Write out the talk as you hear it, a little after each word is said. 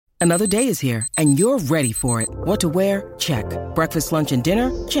Another day is here, and you're ready for it. What to wear? Check. Breakfast, lunch, and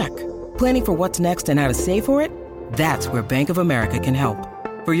dinner? Check. Planning for what's next and how to save for it? That's where Bank of America can help.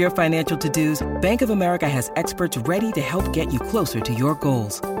 For your financial to-dos, Bank of America has experts ready to help get you closer to your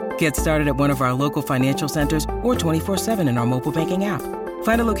goals. Get started at one of our local financial centers or 24/7 in our mobile banking app.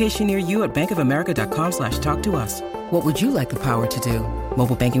 Find a location near you at bankofamerica.com/talktous. What would you like the power to do?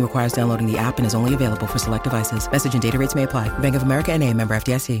 Mobile banking requires downloading the app and is only available for select devices. Message and data rates may apply. Bank of America N.A., member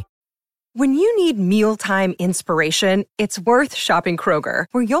FDIC. When you need mealtime inspiration, it's worth shopping Kroger,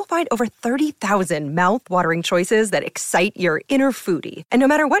 where you'll find over 30,000 mouth-watering choices that excite your inner foodie. And no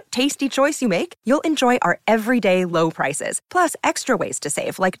matter what tasty choice you make, you'll enjoy our everyday low prices, plus extra ways to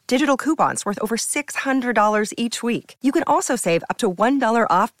save, like digital coupons worth over $600 each week. You can also save up to $1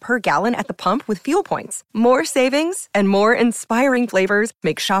 off per gallon at the pump with fuel points. More savings and more inspiring flavors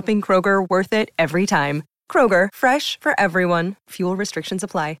make shopping Kroger worth it every time. Kroger, fresh for everyone. Fuel restrictions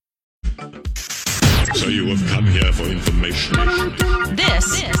apply. So you have come here for information.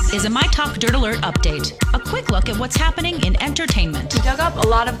 This is a My Talk Dirt Alert update. A quick look at what's happening in entertainment. We dug up a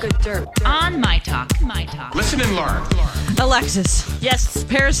lot of good dirt. On My Talk. Listen and learn. Alexis. Yes.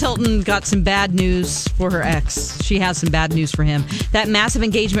 Paris Hilton got some bad news for her ex. She has some bad news for him. That massive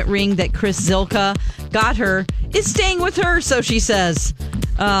engagement ring that Chris Zilka got her is staying with her, so she says.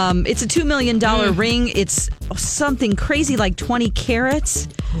 It's a $2 million ring. It's something crazy like 20 carats.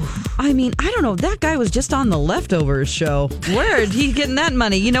 I mean, I don't know. That guy was just on the Leftovers show. Where did he get that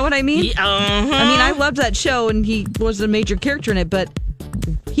money? You know what I mean? I mean, I loved that show, and he was a major character in it, but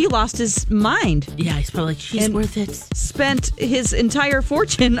he lost his mind. Yeah, he's probably like, she's worth it. Spent his entire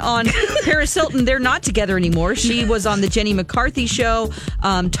fortune on Paris Hilton. They're not together anymore. She was on the Jenny McCarthy show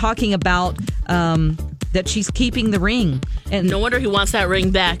talking about that she's keeping the ring. And no wonder he wants that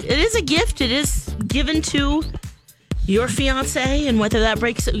ring back. It is a gift. It is given to your fiance, and whether that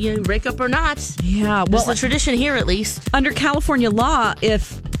break up or not. Yeah, well, it's the tradition here, at least. Under California law,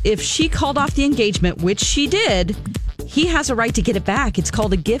 if she called off the engagement, which she did, he has a right to get it back. It's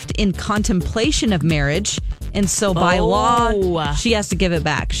called a gift in contemplation of marriage. And so by law, she has to give it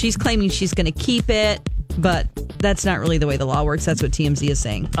back. She's claiming she's going to keep it, but that's not really the way the law works. That's what TMZ is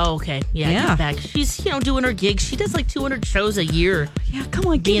saying. Oh, okay. Yeah. Get it back. She's, doing her gigs. She does like 200 shows a year. Yeah, come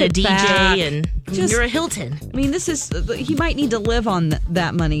on, being a DJ back. And you're a Hilton. I mean, he might need to live on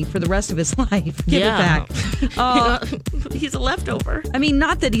that money for the rest of his life. Give it back. He's a leftover. I mean,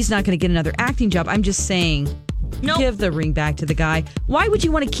 not that he's not going to get another acting job. I'm just saying, give the ring back to the guy. Why would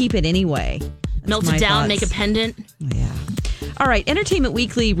you want to keep it anyway? Melt it down, make a pendant. Yeah. All right. Entertainment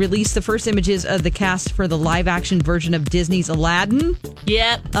Weekly released the first images of the cast for the live-action version of Disney's Aladdin.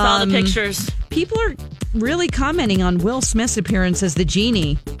 Yep. Saw the pictures. People are really commenting on Will Smith's appearance as the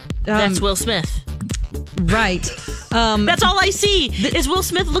genie. That's Will Smith. Right. That's all I see is Will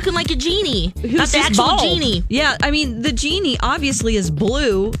Smith looking like a genie. Not the actual genie. Yeah, I mean, the genie obviously is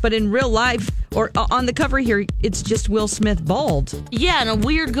blue, but in real life, or on the cover here, it's just Will Smith bald. Yeah, and a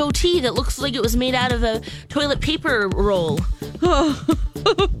weird goatee that looks like it was made out of a toilet paper roll. Oh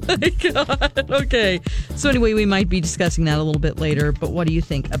my God. Okay. So anyway, we might be discussing that a little bit later, but what do you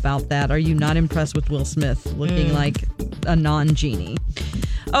think about that? Are you not impressed with Will Smith looking like a non-genie?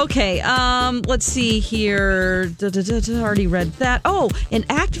 Okay, let's see here. Already read that. Oh, an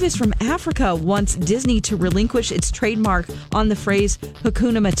activist from Africa wants Disney to relinquish its trademark on the phrase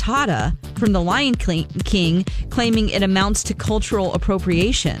Hakuna Matata from The Lion King, claiming it amounts to cultural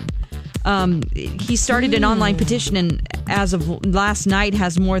appropriation. He started an online petition and as of last night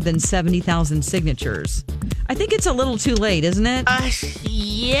has more than 70,000 signatures. I think it's a little too late, isn't it?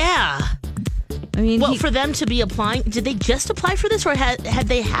 Yeah. I mean, for them to be applying, did they just apply for this, or had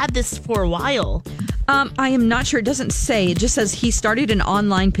they had this for a while? I am not sure. It doesn't say. It just says he started an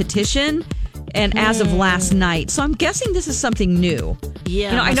online petition, and as of last night. So I'm guessing this is something new.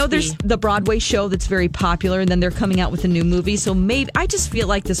 Yeah, I know there's the Broadway show that's very popular, and then they're coming out with a new movie. So maybe I just feel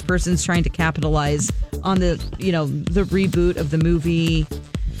like this person's trying to capitalize on the the reboot of the movie.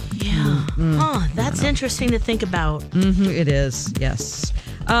 Yeah. That's interesting to think about. It is. Yes.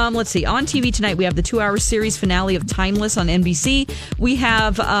 Let's see. On TV tonight, we have the 2-hour series finale of Timeless on NBC. We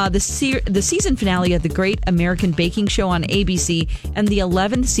have the season finale of The Great American Baking Show on ABC, and the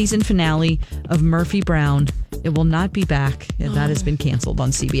 11th season finale of Murphy Brown. It will not be back. That has been canceled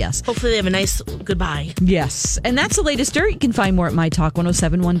on CBS. Hopefully they have a nice goodbye. Yes. And that's the latest dirt. You can find more at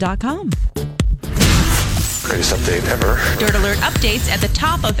mytalk1071.com. Greatest update ever. Dirt Alert updates at the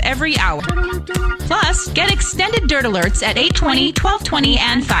top of every hour. Plus, get extended Dirt Alerts at 8:20, 12:20,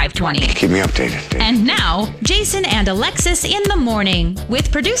 and 5:20. Keep me updated. And now, Jason and Alexis in the morning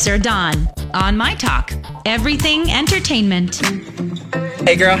with producer Don on My Talk. Everything Entertainment.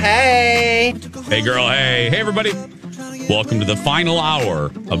 Hey, girl, hey. Hey, girl, hey. Hey, everybody. Welcome to the final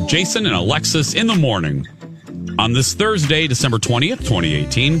hour of Jason and Alexis in the morning. On this Thursday, December 20th,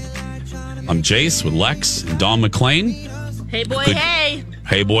 2018, I'm Jace with Lex and Dawn McClain. Hey, boy, Good. hey.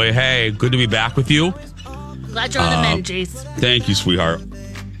 Hey, boy, hey. Good to be back with you. Glad you're on the mend, Jace. Thank you, sweetheart.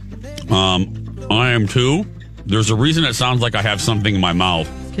 I am too. There's a reason it sounds like I have something in my mouth.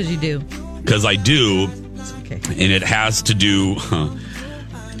 Because you do. Because I do. Okay. And it has to do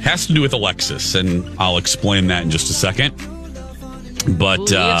with Alexis, and I'll explain that in just a second. But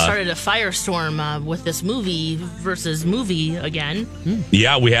We have started a firestorm with this movie versus movie again.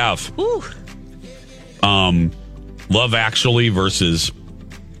 Yeah, we have. Ooh. Love Actually versus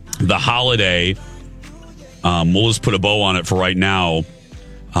The Holiday. We'll just put a bow on it for right now.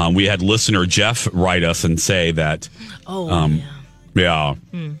 We had listener Jeff write us and say that that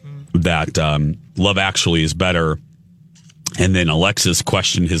Love Actually is better. And then Alexis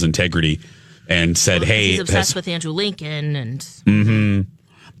questioned his integrity and said, "Hey, he's obsessed with Andrew Lincoln." And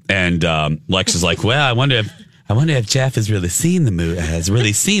and Lex is like, "Well, I wonder if Jeff has really seen the movie, has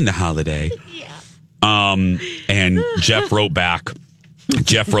really seen The Holiday." And Jeff wrote back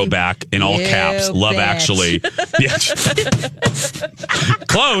in all caps, "Love bitch. Actually." Yeah.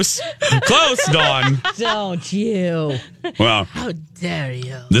 Close, Dawn. Don't you? Well, how dare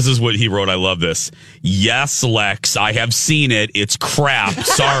you? this is what he wrote. I love this. "Yes, Lex, I have seen it. It's crap.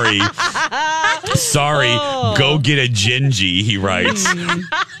 Sorry. Go get a Gingy," he writes.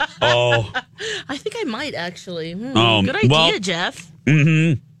 Oh. I think I might actually. Good idea, well, Jeff.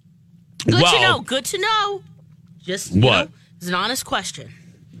 Mm-hmm. Good to know. Just what? It's an honest question.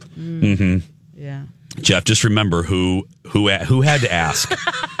 Mm-hmm. Yeah. Jeff, just remember who had to ask.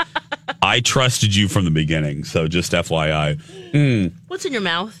 I trusted you from the beginning, so just FYI. What's in your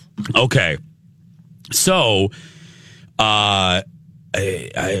mouth? Okay. So, I'm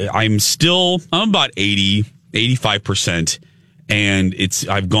about 85%, and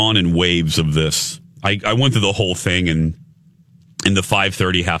I've gone in waves of this. I went through the whole thing in the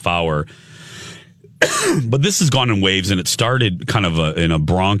 5:30 half hour. But this has gone in waves, and it started kind of in a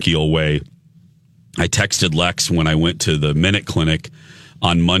bronchial way. I texted Lex when I went to the Minute Clinic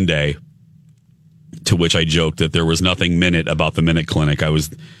on Monday, to which I joked that there was nothing Minute about the Minute Clinic.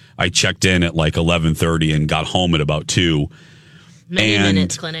 I checked in at like 11:30 and got home at about 2.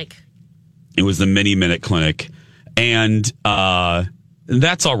 Minute Clinic. It was the Minute Clinic. And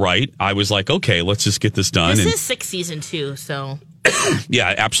that's all right. I was like, okay, let's just get this done. This is 6th season too, so...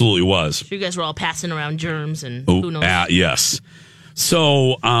 Yeah, it absolutely was. Sure, you guys were all passing around germs and who knows. Yes.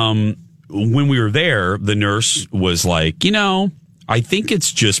 So when we were there, the nurse was like, I think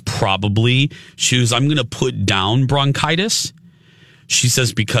it's just probably, I'm going to put down bronchitis. She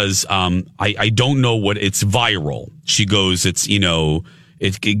says, because I don't know what, it's viral. She goes, it's,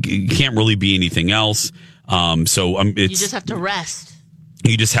 it can't really be anything else. You just have to rest.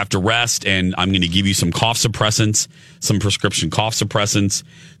 You just have to rest, and I'm going to give you some cough suppressants, some prescription cough suppressants,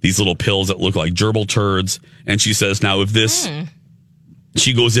 these little pills that look like gerbil turds. And she says, now if this,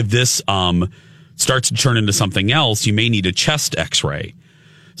 she goes, if this starts to turn into something else, you may need a chest x-ray.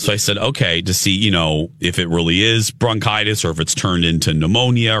 So I said, okay, to see, if it really is bronchitis or if it's turned into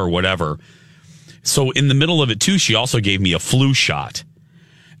pneumonia or whatever. So in the middle of it too, she also gave me a flu shot,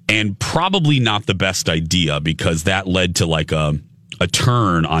 and probably not the best idea because that led to like a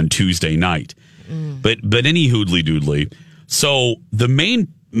turn on Tuesday night. But any hoodly doodly. So the main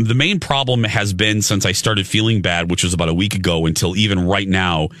problem has been since I started feeling bad, which was about a week ago until even right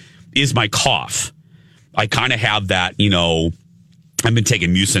now, is my cough. I kind of have that, I've been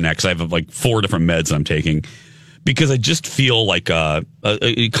taking Mucinex. I have like 4 different meds I'm taking because I just feel like a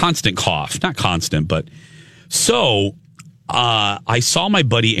constant cough. Not constant, but so I saw my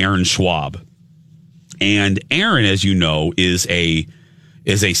buddy Aaron Schwab. And Aaron, as you know, is a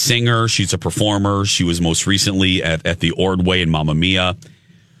singer. She's a performer. She was most recently at the Ordway in Mamma Mia.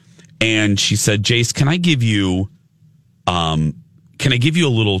 And she said, Jace, can I give you a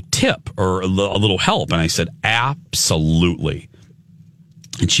little tip or a little help? And I said, absolutely.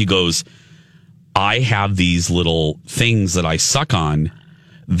 And she goes, I have these little things that I suck on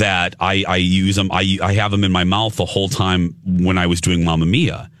that I use them. I have them in my mouth the whole time when I was doing Mamma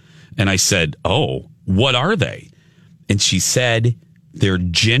Mia. And I said, oh, what are they? And she said, they're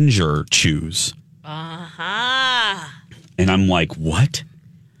ginger chews. Uh-huh. And I'm like, what?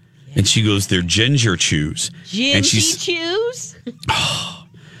 And she goes, they're ginger chews. And chews?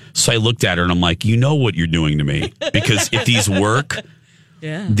 So I looked at her and I'm like, you know what you're doing to me. Because if these work,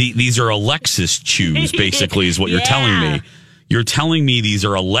 these are Alexis chews, basically, is what you're telling me. You're telling me these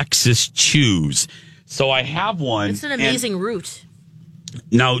are Alexis chews. So I have one. It's an amazing root.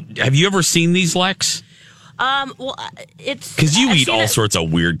 Now, have you ever seen these, Lex? Well, it's because you eat all sorts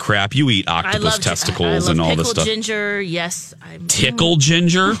of weird crap. You eat octopus testicles and all this stuff. Pickled ginger, yes. Tickled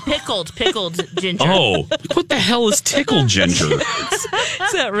ginger? Pickled ginger. Oh, what the hell is tickled ginger?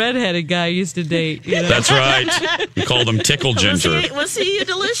 It's that redheaded guy I used to date. You know? That's right. We called him tickled ginger. Was he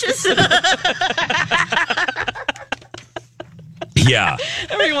delicious? Yeah.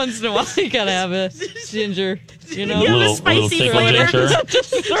 Every once in a while, you gotta have a ginger. You know, little tickled ginger.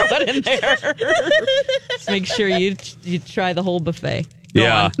 Just throw it in there. Just make sure you try the whole buffet. Go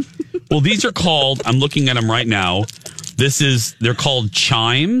on. Well, these are called. I'm looking at them right now. They're called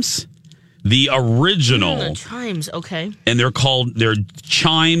Chimes, the original. Chimes, okay. And they're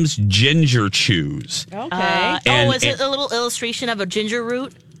Chimes ginger chews. Okay. Is it a little illustration of a ginger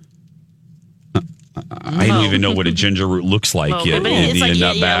root? I don't even know what a ginger root looks like yet in the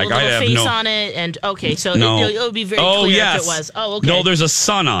nut bag. I have face on it, and okay, so it would be very clear if it was. Oh, okay. No, there's a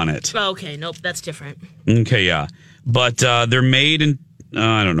sun on it. Oh, okay, nope, that's different. Okay, yeah, but they're made in.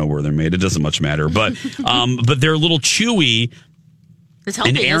 I don't know where they're made. It doesn't much matter, but but they're a little chewy. It's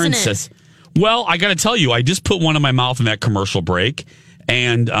healthy, and Aaron isn't it? says, "Well, I got to tell you, I just put one in my mouth in that commercial break."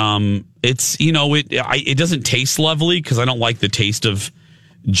 And it's it doesn't taste lovely because I don't like the taste of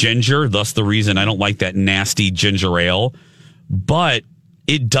ginger, thus the reason I don't like that nasty ginger ale, but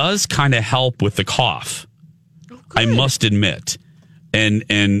it does kind of help with the cough. I must admit,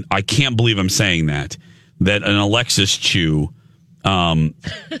 and I can't believe I'm saying that an Alexis chew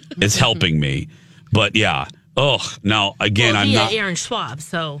is helping me. But yeah, now again, I'm not Aaron Schwab,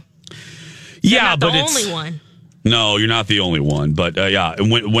 so yeah, but it's the only one. No, you're not the only one. But yeah,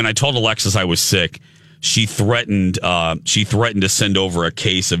 when I told Alexis I was sick, she threatened to send over a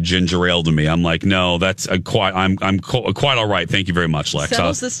case of ginger ale to me. I'm like, no, that's quite all right. Thank you very much, Lex.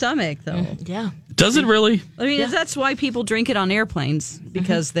 Settles the stomach, though. Yeah. Does it really? I mean, that's why people drink it on airplanes,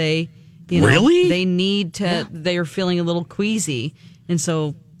 because they, really? They need to. They're feeling a little queasy, and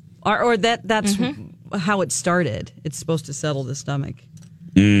so, or that's how it started. It's supposed to settle the stomach.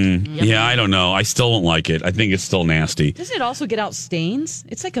 Yeah, I don't know. I still don't like it. I think it's still nasty. Doesn't it also get out stains?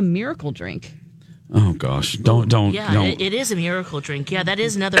 It's like a miracle drink. Oh gosh, don't. Yeah, it is a miracle drink. Yeah, that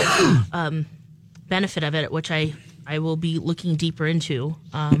is another benefit of it, which I will be looking deeper into.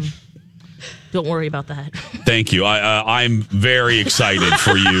 Don't worry about that. Thank you. I'm very excited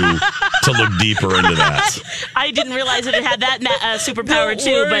for you to look deeper into that. I didn't realize that it had that superpower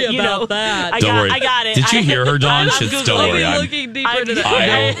too, but you know, that. Don't worry. I got it. Did you hear her, Dawn? Don't worry. I'm looking deeper into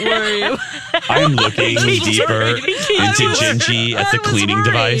that. Don't worry. I'm looking deeper into Gingy at the cleaning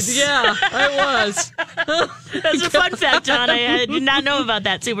device. Yeah, I was. That's a fun fact, Dawn. I did not know about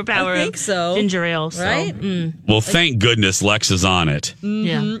that superpower. I think so. Ginger ale, right? Well, thank goodness Lex is on it.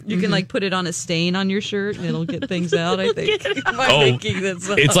 Yeah, you can like put it on a stain on your shirt, and it'll get things out. I think.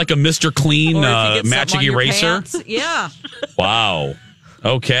 It's like a Mr. Clean magic eraser. Yeah. Wow.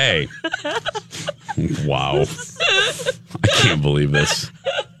 Okay. Wow. I can't believe this.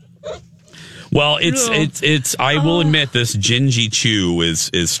 Well, it's. I will admit this Gingy Chew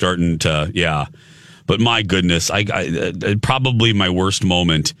is starting to. Yeah. But my goodness, I probably my worst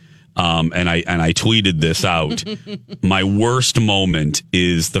moment, and I tweeted this out. My worst moment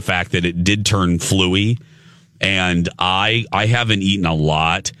is the fact that it did turn fluey, and I haven't eaten a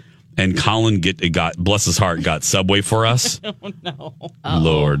lot, and Colin got bless his heart got Subway for us. Oh no!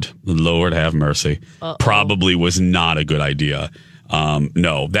 Lord have mercy. Probably was not a good idea.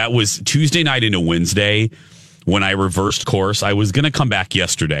 No, that was Tuesday night into Wednesday when I reversed course. I was going to come back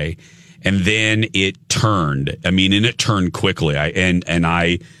yesterday. And then it turned. I mean, and it turned quickly. I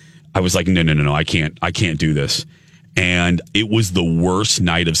was like, no, I can't do this. And it was the worst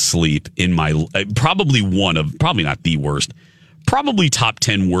night of sleep in my probably not the worst, probably top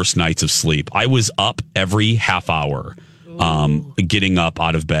 10 worst nights of sleep. I was up every half hour, getting up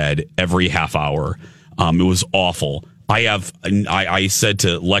out of bed every half hour. It was awful. I said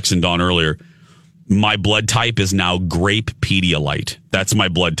to Lex and Dawn earlier, my blood type is now grape Pedialyte. That's my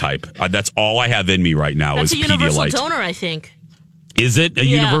blood type. That's all I have in me right now. That's is a universal Pedialyte. donor, I think. Is it a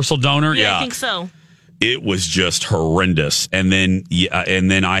universal donor? Yeah, I think so. It was just horrendous. And then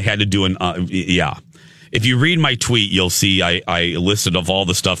I had to do If you read my tweet, you'll see I listed of all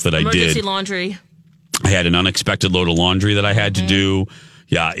the stuff that I did. Emergency laundry. I had an unexpected load of laundry that I had to do.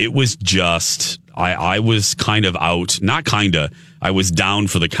 Yeah, it was just, I was kind of out, I was down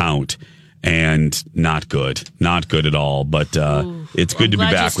for the count and not good at all. But it's good to be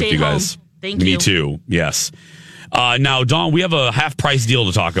back with you guys. Thank you. Me too. Yes. Now, Dawn, we have a half price deal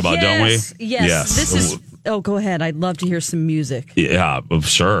to talk about, don't we? Yes. This is. Oh, go ahead. I'd love to hear some music. Yeah,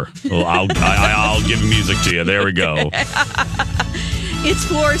 sure. Well, I'll give music to you. There we go. It's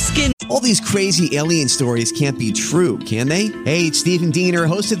for Skin. All these crazy alien stories can't be true, can they? Hey, it's Stephen Diener,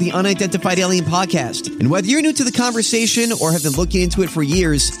 host of the Unidentified Alien Podcast. And whether you're new to the conversation or have been looking into it for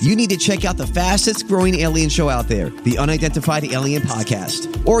years, you need to check out the fastest growing alien show out there, the Unidentified Alien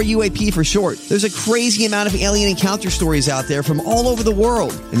Podcast, or UAP for short. There's a crazy amount of alien encounter stories out there from all over the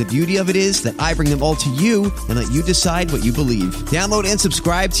world. And the beauty of it is that I bring them all to you and let you decide what you believe. Download and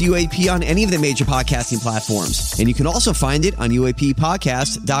subscribe to UAP on any of the major podcasting platforms. And you can also find it on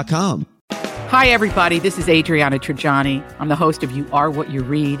UAPpodcast.com. Hi, everybody. This is Adriana Trajani. I'm the host of You Are What You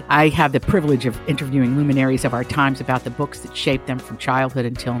Read. I have the privilege of interviewing luminaries of our times about the books that shaped them from childhood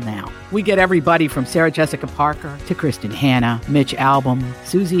until now. We get everybody from Sarah Jessica Parker to Kristen Hanna, Mitch Albom,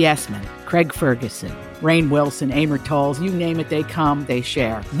 Susie Essman, Craig Ferguson, Rainn Wilson, Amor Tolls, you name it, they come, they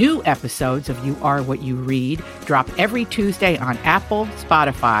share. New episodes of You Are What You Read drop every Tuesday on Apple,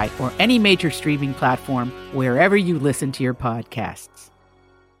 Spotify, or any major streaming platform wherever you listen to your podcasts.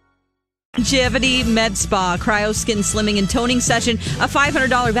 Longevity Med Spa Cryo Skin Slimming and Toning Session, a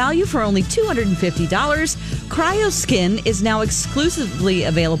 $500 value for only $250. Cryo Skin is now exclusively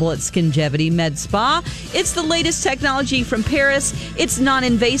available at Skingevity Med Spa. It's the latest technology from Paris. It's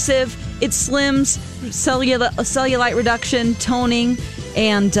non-invasive. It slims, cellulite reduction, toning,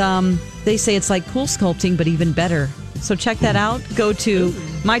 and they say it's like cool sculpting, but even better. So check that out. Go to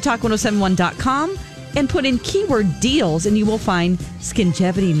mytalk1071.com. and put in keyword deals, and you will find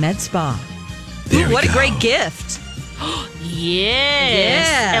Skingevity Med Spa. What a great gift.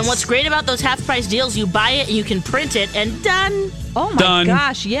 Yes. And what's great about those half-price deals, you buy it and you can print it, and done. Oh, my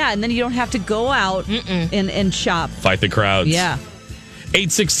gosh. Yeah, and then you don't have to go out and shop. Fight the crowds. Yeah.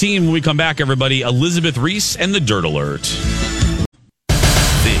 8:16 when we come back, everybody. Elizabeth Reese and the Dirt Alert.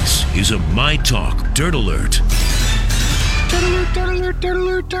 This is a My Talk Dirt Alert.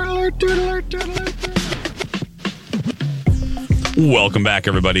 Welcome back,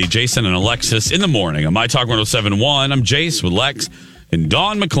 everybody. Jason and Alexis in the morning on My Talk 107.1. I'm Jace with Lex and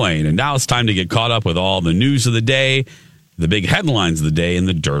Dawn McClain. And now it's time to get caught up with all the news of the day, the big headlines of the day, and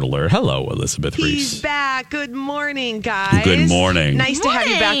the Dirt Alert. Hello, Elizabeth Reese. He's back. Good morning, guys. Good morning. Nice to have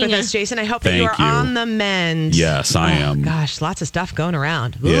you back with us, Jason. I hope that you are on the mend. Yes, I am. Gosh, lots of stuff going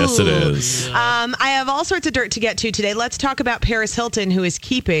around. Ooh. Yes, it is. I have all sorts of dirt to get to today. Let's talk about Paris Hilton, who is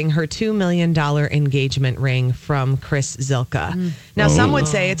keeping her $2 million engagement ring from Chris Zilka. Now, some would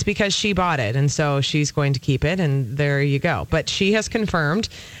say it's because she bought it, and so she's going to keep it, and there you go. But she has confirmed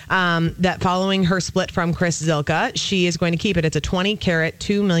that following her split from Chris Zilka, she is going to keep it. It's a 20-carat,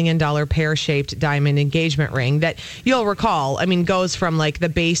 $2 million pear-shaped diamond engagement ring that you'll recall, goes from like the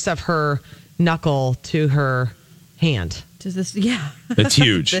base of her knuckle to her hand. Does this? Yeah. It's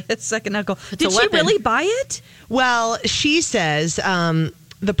huge. The second knuckle. Did she really buy it? Well, she says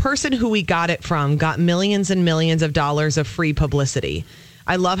the person who we got it from got millions and millions of dollars of free publicity.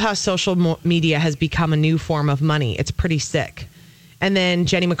 I love how social media has become a new form of money. It's pretty sick. And then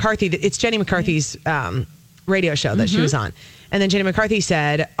Jenny McCarthy, it's Jenny McCarthy's radio show that she was on. And then Jenny McCarthy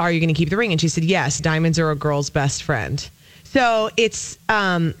said, "Are you going to keep the ring?" And she said, "Yes, diamonds are a girl's best friend." So it's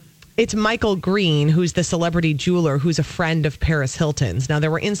Michael Green, who's the celebrity jeweler, who's a friend of Paris Hilton's. Now, there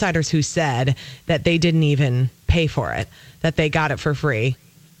were insiders who said that they didn't even pay for it, that they got it for free,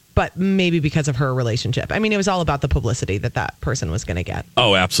 but maybe because of her relationship. It was all about the publicity that person was going to get.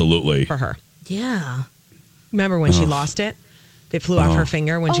 Oh, absolutely. For her. Yeah. Remember when she lost it? It flew off her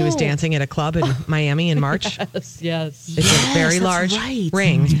finger when she was dancing at a club in Miami in March. Yes. It's a very large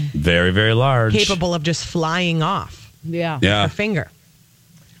ring. Very, very large. Capable of just flying off. Yeah. Her finger.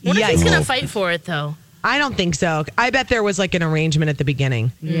 What if he's going to fight for it, though? I don't think so. I bet there was like an arrangement at the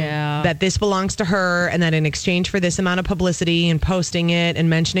beginning. Yeah. That this belongs to her, and that in exchange for this amount of publicity and posting it and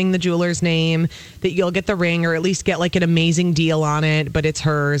mentioning the jeweler's name, that you'll get the ring or at least get like an amazing deal on it, but it's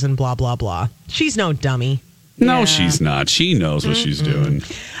hers and blah, blah, blah. She's no dummy. No, she's not. She knows what she's doing.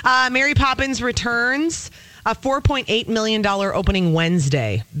 Mary Poppins returns. A $4.8 million opening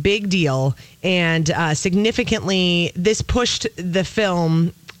Wednesday. Big deal. And significantly, this pushed the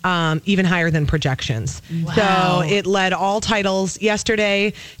film even higher than projections. So it led all titles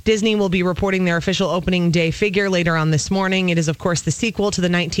yesterday. Disney will be reporting their official opening day figure later on this morning. It is, of course, the sequel to the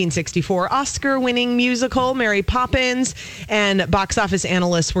 1964 Oscar-winning musical, Mary Poppins. And box office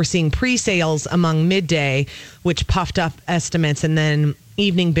analysts were seeing pre-sales among midday, which puffed up estimates, and then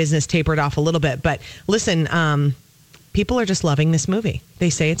evening business tapered off a little bit. But listen, people are just loving this movie. They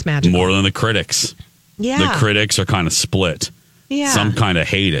say it's magical. More than the critics. Yeah. The critics are kind of split. Yeah. Some kind of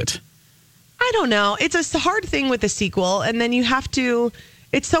hate it. I don't know. It's a hard thing with a sequel, and then you have to.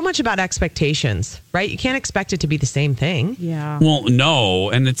 It's so much about expectations, right? You can't expect it to be the same thing. Yeah. Well, no,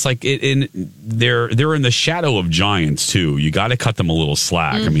 and it's like they're in the shadow of giants too. You got to cut them a little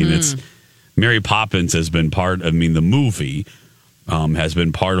slack. I mean, it's Mary Poppins has been part. I mean, the movie has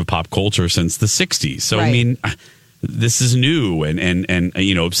been part of pop culture since the '60s. So I mean, this is new, and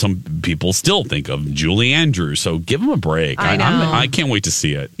you know, some people still think of Julie Andrews. So give them a break. I can't wait to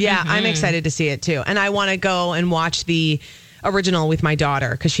see it. Yeah, I'm excited to see it too, and I want to go and watch the original with my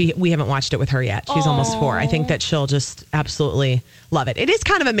daughter because we haven't watched it with her yet. She's almost 4. I think that she'll just absolutely love it. It is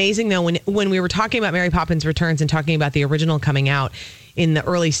kind of amazing though when we were talking about Mary Poppins Returns and talking about the original coming out in the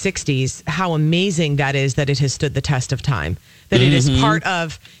early 60s, how amazing that is that it has stood the test of time. That it is part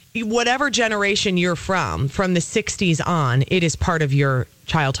of whatever generation you're from the 60s on, it is part of your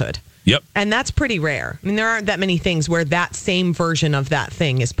childhood. Yep. And that's pretty rare. I mean, there aren't that many things where that same version of that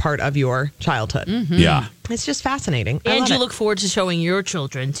thing is part of your childhood. Yeah. It's just fascinating. And you look forward to showing your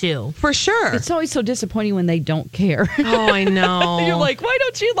children, too. For sure. It's always so disappointing when they don't care. Oh, I know. You're like, why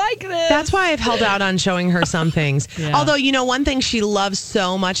don't you like this? That's why I've held out on showing her some things. Yeah. Although, you know, one thing she loves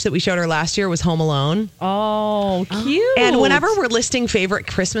so much that we showed her last year was Home Alone. Oh, cute. And whenever we're listing favorite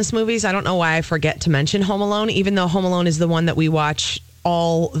Christmas movies, I don't know why I forget to mention Home Alone, even though Home Alone is the one that we watch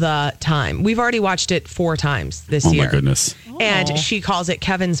all the time. We've already watched it 4 times this year. Oh my goodness. And she calls it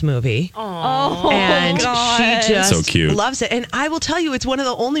Kevin's movie. Oh, and God. she just So cute. loves it. And I will tell you, it's one of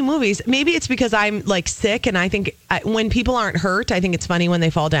the only movies. Maybe it's because I'm like sick, and I think when people aren't hurt, I think it's funny when they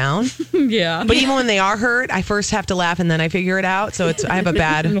fall down. Yeah. But even when they are hurt, I first have to laugh and then I figure it out. So I have a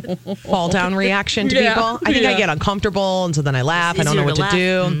bad fall down reaction to people. I think I get uncomfortable, and so then I laugh. I don't know what to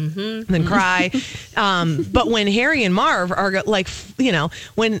do, and then cry. But when Harry and Marv are like, you know,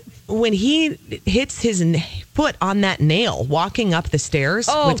 when he hits his foot on that nail walking up the stairs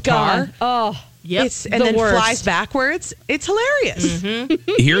with Tar. Oh, yep. And then flies backwards. It's hilarious.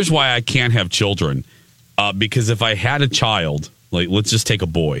 Here's why I can't have children. Because if I had a child, like let's just take a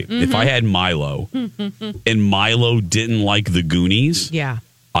boy. If I had Milo and Milo didn't like the Goonies,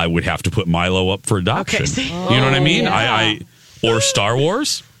 I would have to put Milo up for adoption. Okay, you know what I mean? Yeah. Or Star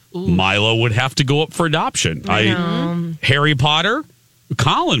Wars, Milo would have to go up for adoption. Harry Potter,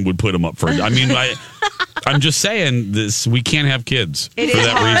 Colin would put him up for. I mean, I'm just saying this. We can't have kids for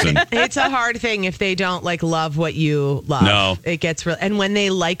that reason. It's a hard thing if they don't like love what you love. No, it gets real. And when they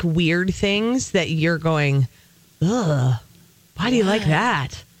like weird things that you're going, ugh, why do you like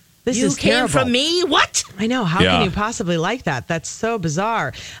that? This you is came terrible. from me? What? I know. How can you possibly like that? That's so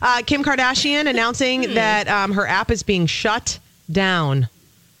bizarre. Kim Kardashian announcing that her app is being shut down.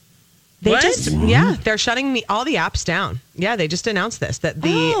 They're shutting all the apps down. Yeah, they just announced this, that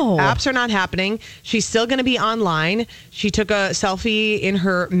the apps are not happening. She's still going to be online. She took a selfie in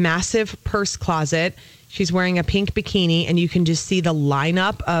her massive purse closet. She's wearing a pink bikini, and you can just see the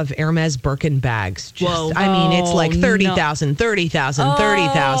lineup of Hermes Birkin bags. Whoa. I mean, it's like 30,000, 30,000,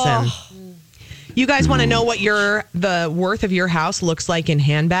 30,000. You guys want to know what the worth of your house looks like in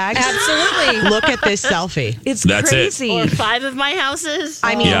handbags? Absolutely. Look at this selfie. That's crazy. Or 5 of my houses?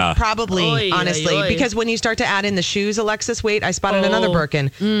 I mean, probably, Oy, honestly. oy, oy. Because when you start to add in the shoes, Alexis, wait, I spotted another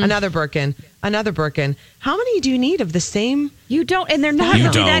Birkin, another Birkin, another Birkin. How many do you need of the same? You don't, and they're not You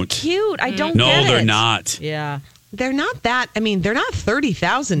really that don't. cute. I don't no, get it. they're not. Yeah. They're not that. I mean, they're not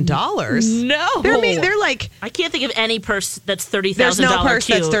 $30,000. No, they're like. I can't think of any purse that's $30,000. There's no purse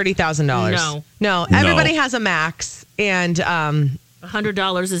cute. that's $30,000. No. Everybody has a max, and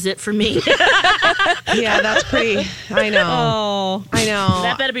 $100 is it for me. yeah, that's pretty. I know. Oh, I know.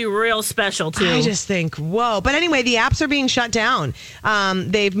 That better be real special too. I just think, whoa. But anyway, the apps are being shut down.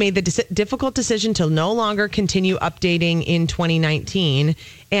 They've made the difficult decision to no longer continue updating in 2019.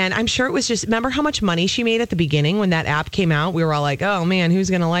 And I'm sure it was just, remember how much money she made at the beginning when that app came out? We were all like, oh man, who's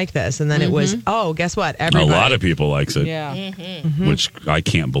going to like this? And then it was, oh, guess what? Everybody. A lot of people likes it. yeah. Which I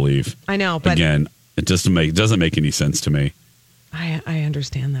can't believe. I know, but Again, it doesn't make any sense to me. I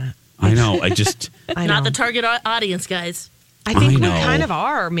understand that. I know. I just. I know. Not the target audience, guys. I think I we know. kind of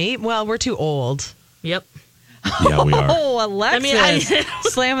are. Well, we're too old. Yep. Yeah, we are. Oh, Alexis. I mean,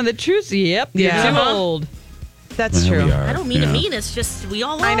 slamming the truth. Yep. You're Yeah. too old. That's There true. we are. I don't mean to Yeah. mean. It's just we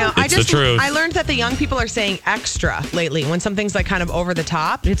all are. I know. It's the truth. I learned that the young people are saying extra lately. When something's like kind of over the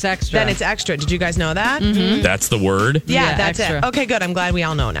top, It's extra. then it's extra. Did you guys know that? That's the word. Yeah, Yeah, that's extra. it. Okay, good. I'm glad we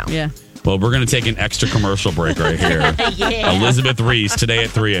all know now. Yeah. Well, we're going to take an extra commercial break right here. Yeah. Elizabeth Reese today at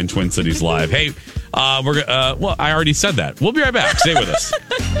 3 on Twin Cities Live. Hey, well, I already said that. We'll be right back. Stay with us.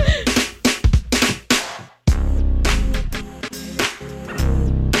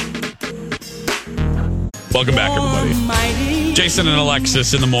 Welcome back, everybody. Jason and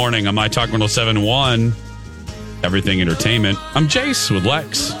Alexis in the morning on My Talk 107.1. Everything Entertainment. I'm Jace with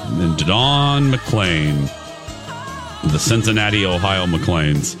Lex and Dawn McLean. The Cincinnati, Ohio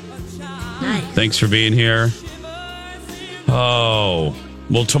McLeans. Nice. Thanks for being here. Oh,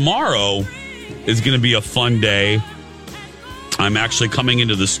 well, tomorrow is going to be a fun day. I'm actually coming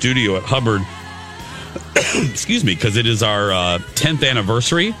into the studio at Hubbard, excuse me, because it is our 10th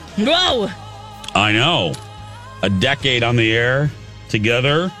anniversary. Whoa. I know. A decade on the air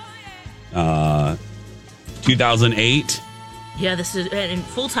together. 2008. Yeah, this is in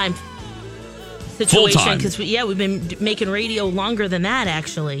full-time situation Full-time. because we've been making radio longer than that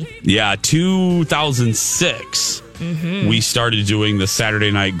actually. Yeah, 2006. We started doing the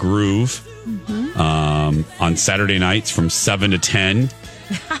Saturday Night Groove on Saturday nights from 7 to 10.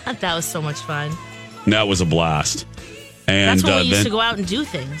 That was so much fun. That was a blast. And That's when we used then to go out and do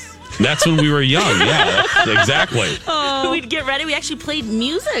things. that's when we were young. Yeah, exactly. We'd get ready. We actually played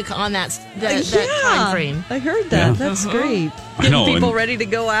music on that Yeah, time frame. I heard that. Yeah. That's great. I Getting know, people and- ready to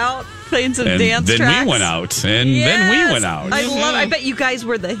go out, playing some And dance then tracks. we went out. And then we went out. I bet you guys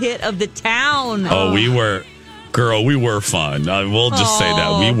were the hit of the town. Oh, we were, girl, we were fun. We'll just say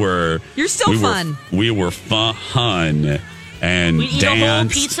that. We were. You're still fun. We were fun. And We eat a whole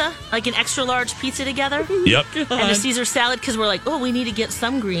danced. pizza, like an extra large pizza together. Yep. And a Caesar salad because we're like, oh, we need to get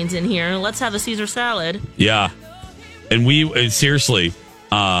some greens in here. Let's have a Caesar salad. Yeah. And we, seriously.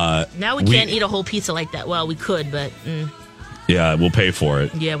 Now we can't eat a whole pizza like that. Well, we could, but Yeah, we'll pay for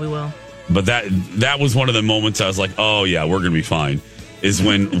it. yeah, we will. But that was one of the moments I was like, oh, yeah, we're going to be fine. Is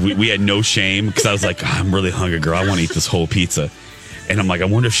when we had no shame because I was like, I'm really hungry, girl. I want to eat this whole pizza. And I'm like, I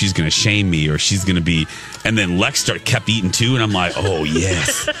wonder if she's going to shame me or she's going to be. And then Lex kept eating too. And I'm like, oh,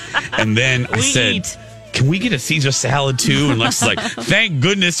 yes. And then I said, eat. can we get a Caesar salad too? And Lex is like, thank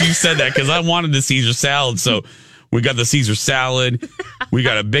goodness you said that because I wanted the Caesar salad. So we got the Caesar salad. We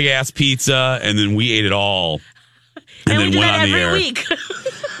got a big ass pizza. And then we ate it all. And then we do went that on the every air. week.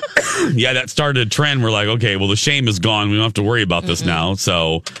 Yeah, that started a trend. We're like, okay, well, the shame is gone. We don't have to worry about this now.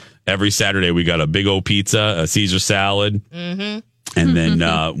 So every Saturday we got a big old pizza, a Caesar salad, and then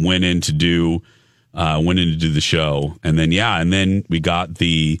went in to do the show. And then and then we got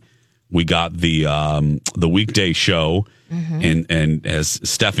the weekday show, and as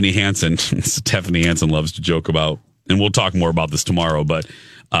Stephanie Hansen loves to joke about, and we'll talk more about this tomorrow. But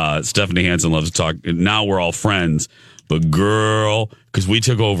Stephanie Hansen loves to talk. Now we're all friends. But girl, because we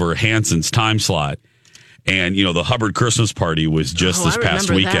took over Hansen's time slot, and the Hubbard Christmas party was just this past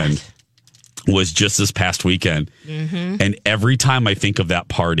weekend. And every time I think of that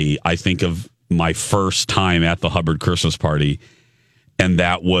party, I think of my first time at the Hubbard Christmas party, and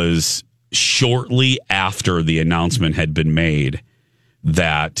that was shortly after the announcement had been made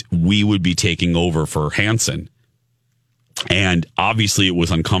that we would be taking over for Hansen, and obviously it was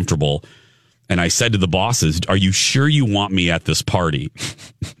uncomfortable. And I said to the bosses, are you sure you want me at this party?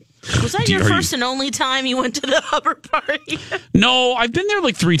 Was that your first and only time you went to the Hubbard party? No, I've been there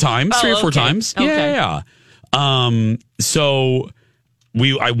like 3 times, 3 or 4 times. Okay. Yeah. So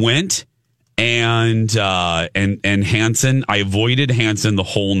I went and Hansen, I avoided Hansen the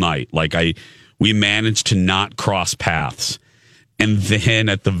whole night. Like we managed to not cross paths. And then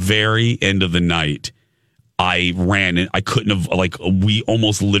at the very end of the night, I ran in. I couldn't have, we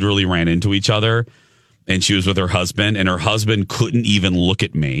almost literally ran into each other, and she was with her husband, and her husband couldn't even look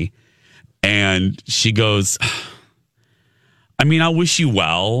at me. And she goes, I mean, I wish you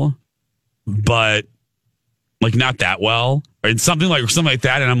well, but not that well, or something like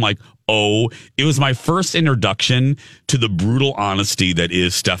that. And I'm like, oh, it was my first introduction to the brutal honesty that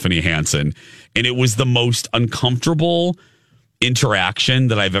is Stephanie Hansen. And it was the most uncomfortable interaction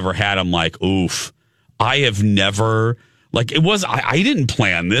that I've ever had. I'm like, oof. I have never, I didn't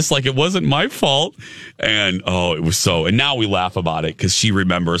plan this. It wasn't my fault. And, it was so, and now we laugh about it because she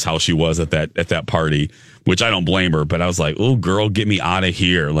remembers how she was at that party, which I don't blame her. But I was like, oh, girl, get me out of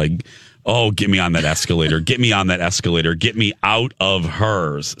here. Get me on that escalator. Get me on that escalator. Get me out of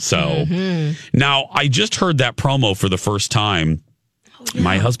hers. So now I just heard that promo for the first time. Oh, yeah.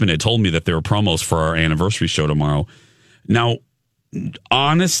 My husband had told me that there were promos for our anniversary show tomorrow. Now,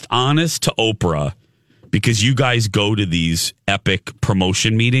 honest to Oprah, because you guys go to these epic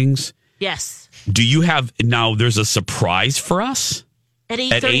promotion meetings. Yes. Do you have now? There's a surprise for us at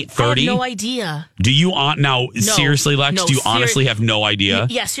 8:30. I have no idea. Do you now? No, seriously, Lex? no, do you honestly have no idea?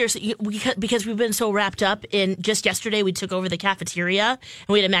 Yeah, seriously, because we've been so wrapped up in. Just yesterday, we took over the cafeteria and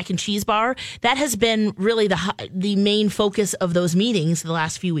we had a mac and cheese bar. That has been really the main focus of those meetings the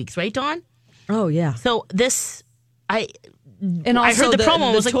last few weeks, right, Dawn? Oh yeah. So this, And also I heard the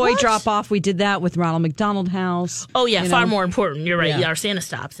promo. The was like, toy what? drop off. We did that with Ronald McDonald House. Oh yeah, you far know? more important. You're right. Yeah. Yeah, our Santa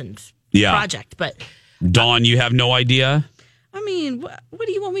stops and Yeah. project, but. Dawn, you have no idea? I mean, what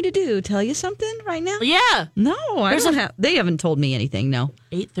do you want me to do? Tell you something right now? Yeah. No, I don't have. They haven't told me anything. No.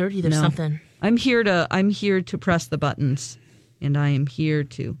 8:30. There's No. something. I'm here to press the buttons, and I am here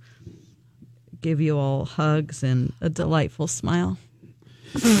to give you all hugs and a delightful smile.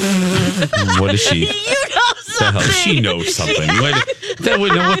 What is she? You know something. The hell? She knows something.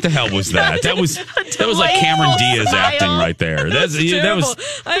 What the hell was that? That was like Cameron Diaz acting right there. That was.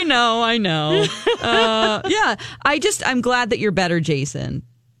 I know. Yeah, I'm glad that you're better, Jason,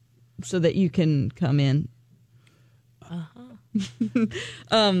 so that you can come in.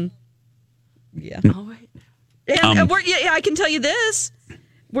 Yeah. All right. And I can tell you this: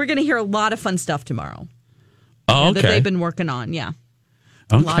 we're going to hear a lot of fun stuff tomorrow. Oh, okay. That they've been working on. Yeah.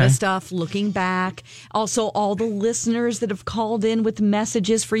 Okay. A lot of stuff, looking back. Also, all the listeners that have called in with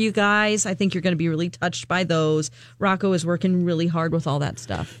messages for you guys. I think you're going to be really touched by those. Rocco is working really hard with all that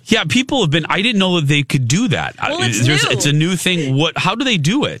stuff. Yeah, people have been. I didn't know that they could do that. Well, it's new. It's a new thing. How do they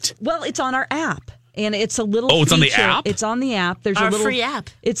do it? Well, it's on our app. And it's a little. Oh, it's on the feature. app? It's on the app. There's Our a little free app.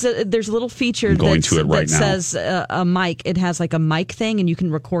 There's a little feature I'm going that to it right now. says a mic. It has like a mic thing, and you can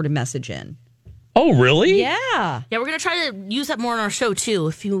record a message in. Oh, really? Yeah. Yeah, we're gonna try to use that more on our show too.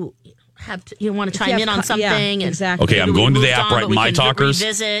 If you want to chime in on something, and exactly. Okay, I'm going to the app right. My talkers,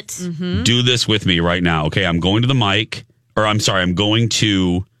 revisit. Mm-hmm. do this with me right now. Okay, I'm going to the mic, or I'm sorry, I'm going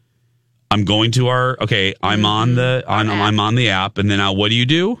to our. Okay, I'm on the I'm on the app, and then what do you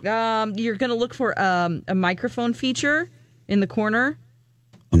do? You're going to look for a microphone feature in the corner.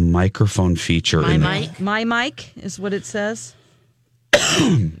 A microphone feature. My mic. My mic is what it says.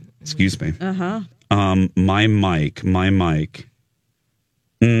 Excuse me. My mic.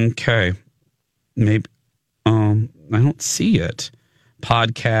 Okay. Maybe. I don't see it.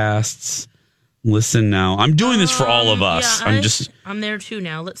 Podcasts. Listen now. I'm doing this for all of us. Yeah, I'm there too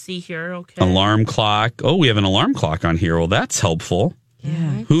now. Let's see here. Okay. Alarm clock. Oh, we have an alarm clock on here. Well, that's helpful.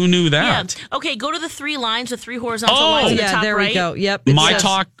 Yeah. Who knew that? Yeah. Okay, go to the three lines, the three horizontal lines in the top there right. we go. Yep. My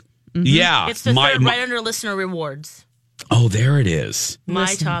talk. Yeah. It's the third right under listener rewards. Oh, there it is.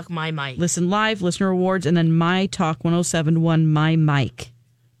 My talk, my mic. Listen live, listener rewards, and then My Talk 107.1, My Mic.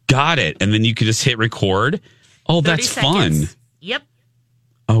 Got it. And then you can just hit record. Oh, 30 that's seconds. fun. Yep.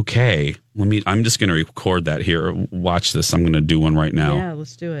 Okay. I'm just going to record that here. Watch this. I'm going to do one right now. Yeah,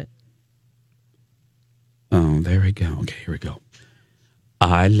 let's do it. Oh, there we go. Okay, here we go.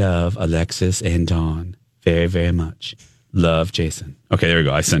 I love Alexis and Dawn very, very much. Love Jason. Okay, there we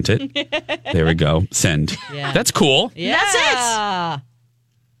go. I sent it. There we go. Send. Yeah. That's cool. Yeah. That's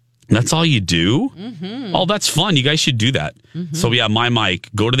That's all you do? Mm-hmm. Oh, that's fun. You guys should do that. Mm-hmm. So, yeah, My Mic.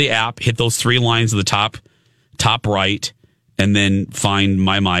 Go to the app, hit those three lines at the top right, and then find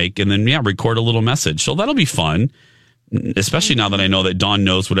My Mic, and then, record a little message. So that'll be fun, especially now that I know that Dawn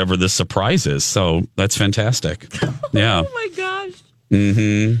knows whatever this surprise is. So that's fantastic. Yeah. Oh, my gosh.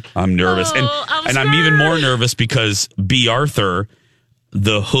 Mm-hmm. I'm nervous. I'm even more nervous because B. Arthur,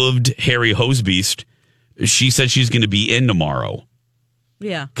 the hooved Harry Hosebeast, she said she's going to be in tomorrow.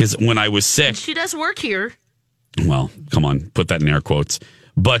 Yeah. Because when I was sick. She does work here. Well, come on. Put that in air quotes.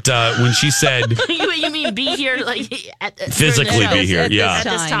 But when she said. You mean be here? Like physically be here. Yeah. At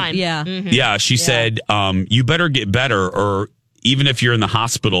this time. Yeah. Mm-hmm. Yeah. She said, you better get better, or even if you're in the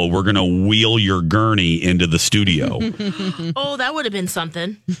hospital, we're going to wheel your gurney into the studio. Oh, that would have been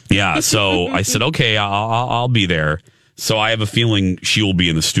something. Yeah. So I said, okay, I'll be there. So I have a feeling she will be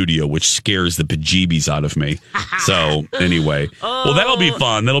in the studio, which scares the bejeebies out of me. So anyway, well, that'll be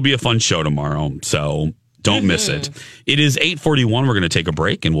fun. That'll be a fun show tomorrow. So don't miss it. It is 8:41. We're going to take a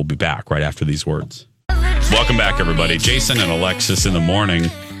break, and we'll be back right after these words. Welcome back, everybody. Jason and Alexis in the morning.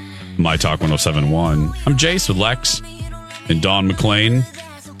 My Talk 107.1. I'm Jace with Lex and Dawn McLean.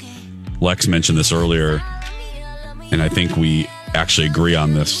 Lex mentioned this earlier, and I think we actually agree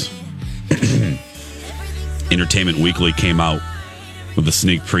on this. Entertainment Weekly came out with a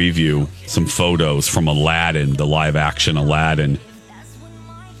sneak preview, some photos from Aladdin, the live action Aladdin.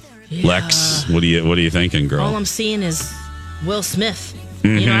 Yeah. Lex, what are you thinking, girl? All I'm seeing is Will Smith.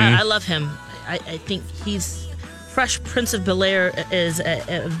 Mm-hmm. You know, I love him. I think he's Fresh Prince of Bel-Air is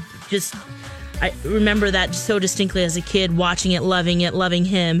just I remember that so distinctly as a kid, watching it, loving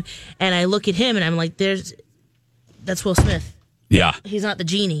him. And I look at him and I'm like, that's Will Smith. Yeah. He's not the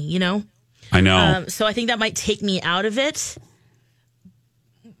genie, you know? I know. So I think that might take me out of it.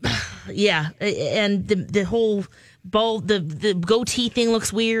 Yeah. And the whole the goatee thing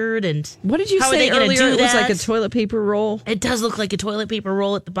looks weird. And what did you how are say they gonna earlier? do It was like a that? toilet paper roll. It does look like a toilet paper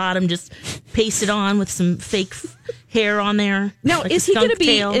roll at the bottom, just pasted on with some fake hair on there. Now, like is a he going to skunk be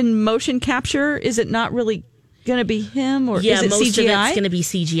tail. in motion capture? Is it not really going to be him, or Yeah, is it most CGI? of it's going to be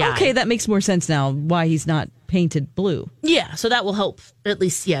CGI. Okay, that makes more sense now. Why he's not painted blue? Yeah, so that will help at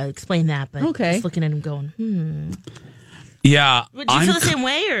least, explain that. But Okay. just looking at him going, Yeah. Would you feel the same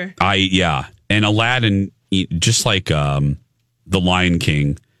way, or? And Aladdin, just like The Lion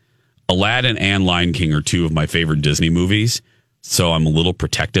King, Aladdin and Lion King are two of my favorite Disney movies. So I'm a little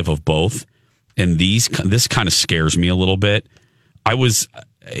protective of both. And this kind of scares me a little bit. I was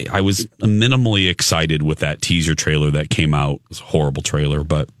minimally excited with that teaser trailer that came out. It was a horrible trailer,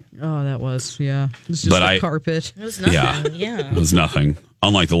 but Oh, that was, yeah. It was just a carpet. It was nothing, yeah. It was nothing.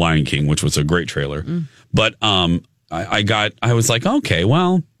 Unlike The Lion King, which was a great trailer. But I was like, okay,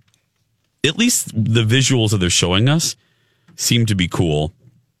 well, at least the visuals that they're showing us seem to be cool.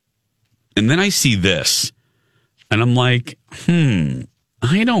 And then I see this, and I'm like,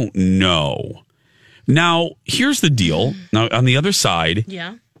 I don't know. Now, here's the deal. Now, on the other side,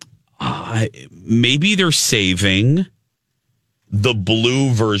 maybe they're saving the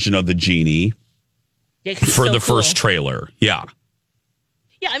blue version of the genie for the first trailer. Yeah.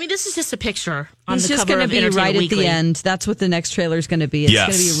 Yeah, I mean, this is just a picture on He's the just cover going of to be Entertainment right Weekly. at the end. That's what the next trailer is going to be. It's Yes.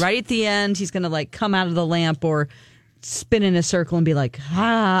 going to be right at the end. He's going to like come out of the lamp or spin in a circle and be like,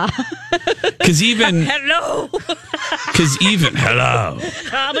 Because even Hello, hello.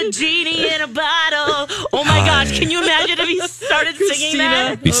 I'm a genie in a bottle. Oh my gosh, can you imagine if he started singing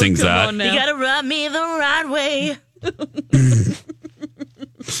that? He sings come that. on now. You gotta rub me the right way.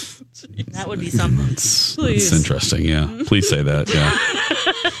 That would be something. It's interesting. Yeah. Please say that.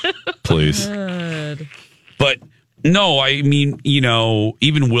 Yeah. Please. But no, I mean,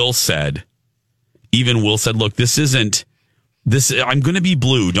 even Will said, look, this isn't this. I'm going to be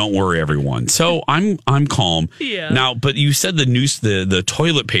blue. Don't worry, everyone. So I'm calm. Yeah. Now, but you said the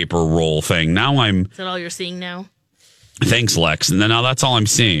toilet paper roll thing. Now Is that all you're seeing now? thanks, Lex. And then now that's all I'm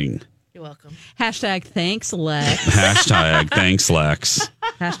seeing. You're welcome. hashtag thanks, Lex. Hashtag thanks, Lex.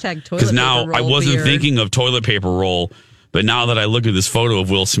 Hashtag toilet Because now paper I roll wasn't beard. thinking of toilet paper roll, but now that I look at this photo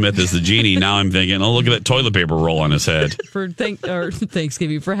of Will Smith as the genie, now I'm thinking, oh, look at that toilet paper roll on his head. For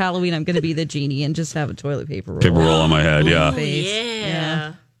Thanksgiving, for Halloween, I'm going to be the genie and just have a toilet paper roll. Paper roll on my head, yeah. Face.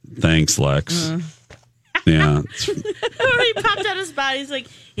 Yeah. Thanks, Lex. Yeah. He popped out his body. He's like,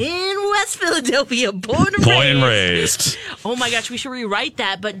 in West Philadelphia, born and raised. Oh my gosh, we should rewrite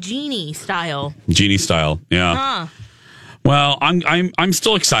that, but genie style. Genie style, yeah. Huh. Well, I'm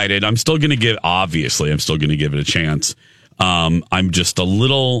still excited. I'm still going to give it a chance. I'm just a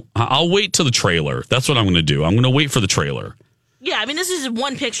little. I'll wait till the trailer. That's what I'm going to do. I'm going to wait for the trailer. Yeah, I mean, this is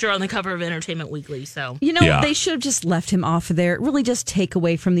one picture on the cover of Entertainment Weekly, so. They should have just left him off of there. Really just take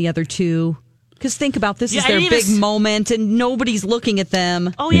away from the other two. Because think about this is I their didn't big even moment and nobody's looking at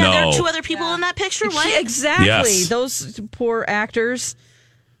them. Oh, yeah, there No. are two other people in that picture? What? Exactly. Yes. Those poor actors.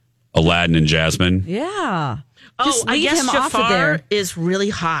 Aladdin and Jasmine. Yeah. Oh, Just I leave guess him off of Jafar there. is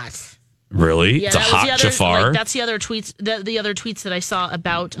really hot. Really? Yeah, it's a that was hot the other, Jafar. that's the other tweets. The other tweets that I saw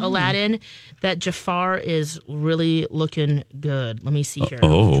about Aladdin. That Jafar is really looking good. Let me see here.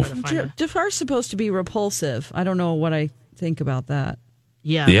 Oh. Try to find it. Jafar's supposed to be repulsive. I don't know what I think about that.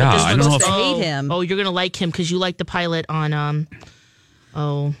 Yeah, Yeah, but this I one's don't know supposed if- to- hate him. Oh, you're gonna like him because you like the pilot on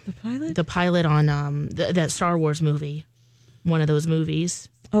The pilot? the pilot on that Star Wars movie, one of those movies.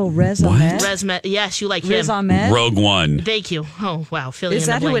 Oh, Rez Ahmed? Yes, you like Riz him. Ahmed? Rogue One. Thank you. Oh wow, filling Is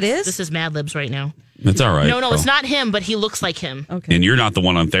in the that who it blanks. is? This is Mad Libs right now. That's all right. No, it's girl. not him, but he looks like him. Okay. And you're not the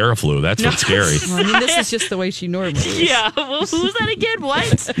one on Theraflu. That's what's scary. Well, I mean, this is just the way she normally is. Yeah, well, who's that again?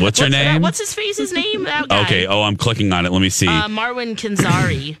 What? What's her name? What's his face's name? That guy. Okay. Oh, I'm clicking on it. Let me see. Marwan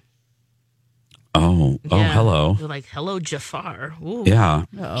Kenzari. Oh, Yeah. hello. You're like, hello, Jafar. Ooh. Yeah.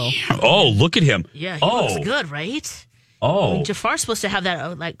 Oh, look at him. Yeah, he oh. looks good, right? Oh. Jafar's supposed to have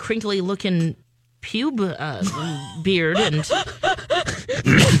that like crinkly looking pube beard, and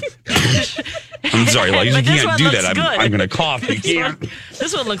I'm sorry, like, you But this can't one do looks that. good. I'm going to cough. You can't.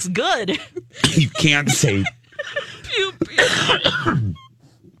 This one looks good. You can't say.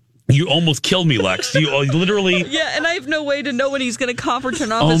 You almost killed me, Lex. You literally. Yeah, and I have no way to know when he's going to cough or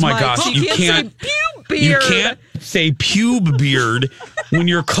turn off Oh his my mic. gosh, He you can't can't- say pube You beard. can't say pube beard when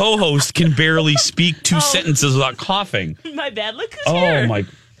your co-host can barely speak two sentences without coughing. My bad. Look who's Oh here. my!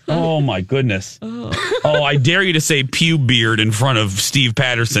 Oh, my goodness. Oh, I dare you to say pew beard in front of Steve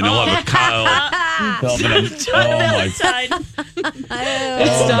Patterson. He'll have a Kyle. Oh,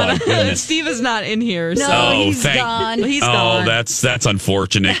 my goodness. Steve is not in here. So. No, he's gone. He's gone. That's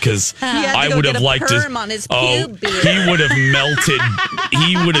unfortunate because I would have liked to. On his he would have melted.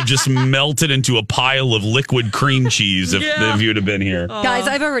 He would have just melted into a pile of liquid cream cheese if you would have been here. Guys,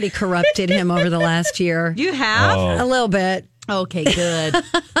 I've already corrupted him over the last year. You have? A little bit. Okay, good.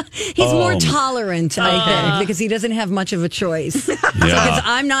 He's more tolerant, I think, because he doesn't have much of a choice. Because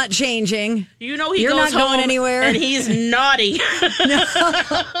I'm not changing. You know he You're goes not going home anywhere. and he's naughty.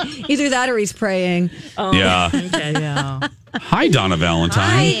 Either that or he's praying. Yeah. Okay, yeah. Hi, Donna Valentine.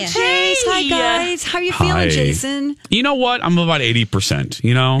 Hi, Chase. Hi, guys. How are you feeling, Jason? You know what? I'm about 80%,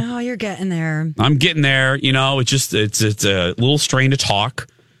 you know? Oh, you're getting there. I'm getting there. You know, it's a little strain to talk.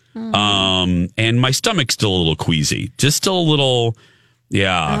 And my stomach's still a little queasy. Just still a little,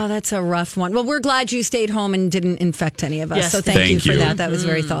 Oh, that's a rough one. Well, we're glad you stayed home and didn't infect any of us. Yes, so thank you for that. That was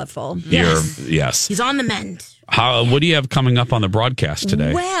very thoughtful. Yes. He's on the mend. What do you have coming up on the broadcast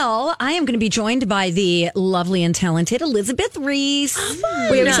today? Well, I am going to be joined by the lovely and talented Elizabeth Reese.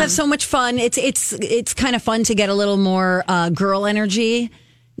 We always have so much fun. It's kind of fun to get a little more girl energy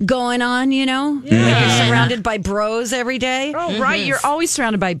going on, you know? When you're surrounded by bros every day. Oh, right. You're always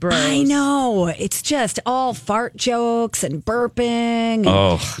surrounded by bros. I know. It's just all fart jokes and burping.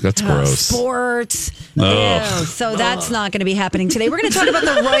 Oh, that's gross. Sports. Oh. Ew. So that's not going to be happening today. We're going to talk about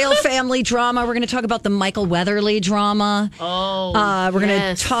the royal family drama. We're going to talk about the Michael Weatherly drama. We're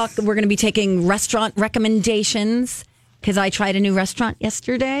going to talk. We're going to be taking restaurant recommendations because I tried a new restaurant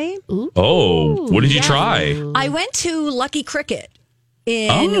yesterday. Ooh. Oh, what did you try? I went to Lucky Cricket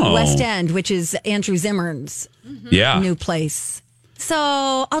in West End, which is Andrew Zimmern's new place.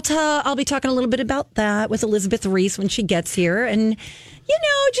 So I'll be talking a little bit about that with Elizabeth Reese when she gets here, and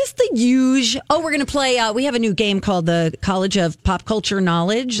just the usual. Oh, we're going to play. We have a new game called the College of Pop Culture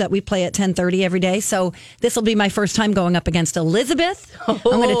Knowledge that we play at 10:30 every day. So this will be my first time going up against Elizabeth. I'm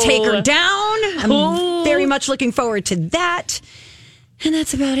going to take her down. I'm very much looking forward to that, and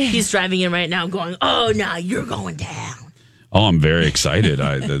that's about it. He's driving in right now, going, "Oh, now you're going down." Oh, I'm very excited.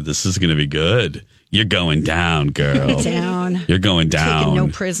 This is going to be good. You're going down, girl. Down. You're going down. Taking no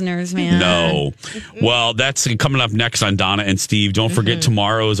prisoners, man. No. Well, that's coming up next on Donna and Steve. Don't forget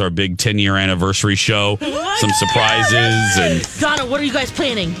tomorrow is our big 10-year anniversary show. Some surprises. And Donna, what are you guys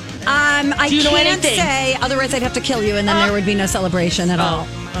planning? I Do you know can't anything? say. Otherwise, I'd have to kill you, and then there would be no celebration at all.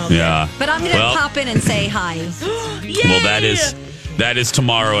 Okay. Yeah. But I'm going to pop in and say hi. Well, that is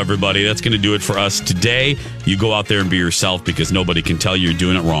tomorrow, everybody. That's going to do it for us today. You go out there and be yourself because nobody can tell you're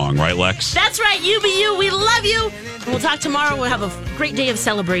doing it wrong. Right, Lex? That's right. You be you. We love you. And we'll talk tomorrow. We'll have a great day of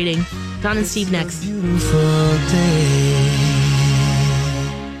celebrating. Don and Steve next.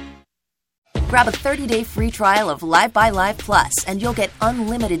 Grab a 30-day free trial of Live by Live Plus, and you'll get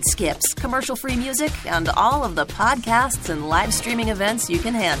unlimited skips, commercial-free music, and all of the podcasts and live streaming events you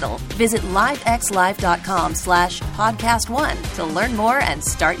can handle. Visit livexlive.com/podcast1 to learn more and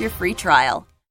start your free trial.